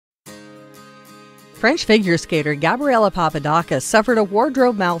French figure skater Gabriella Papadakis suffered a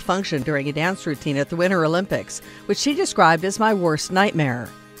wardrobe malfunction during a dance routine at the Winter Olympics, which she described as my worst nightmare.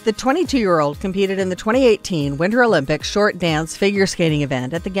 The 22-year-old competed in the 2018 Winter Olympics short dance figure skating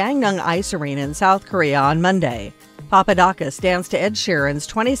event at the Gangneung Ice Arena in South Korea on Monday. Papadakis danced to Ed Sheeran's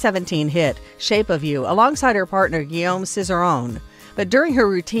 2017 hit, Shape of You, alongside her partner Guillaume Cizeron. But during her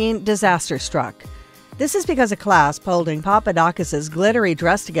routine, disaster struck. This is because a clasp holding Papadakis' glittery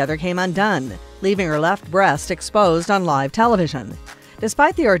dress together came undone, leaving her left breast exposed on live television.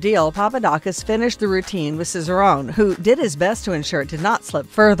 Despite the ordeal, Papadakis finished the routine with Cizeron, who did his best to ensure it did not slip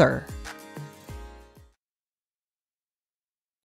further.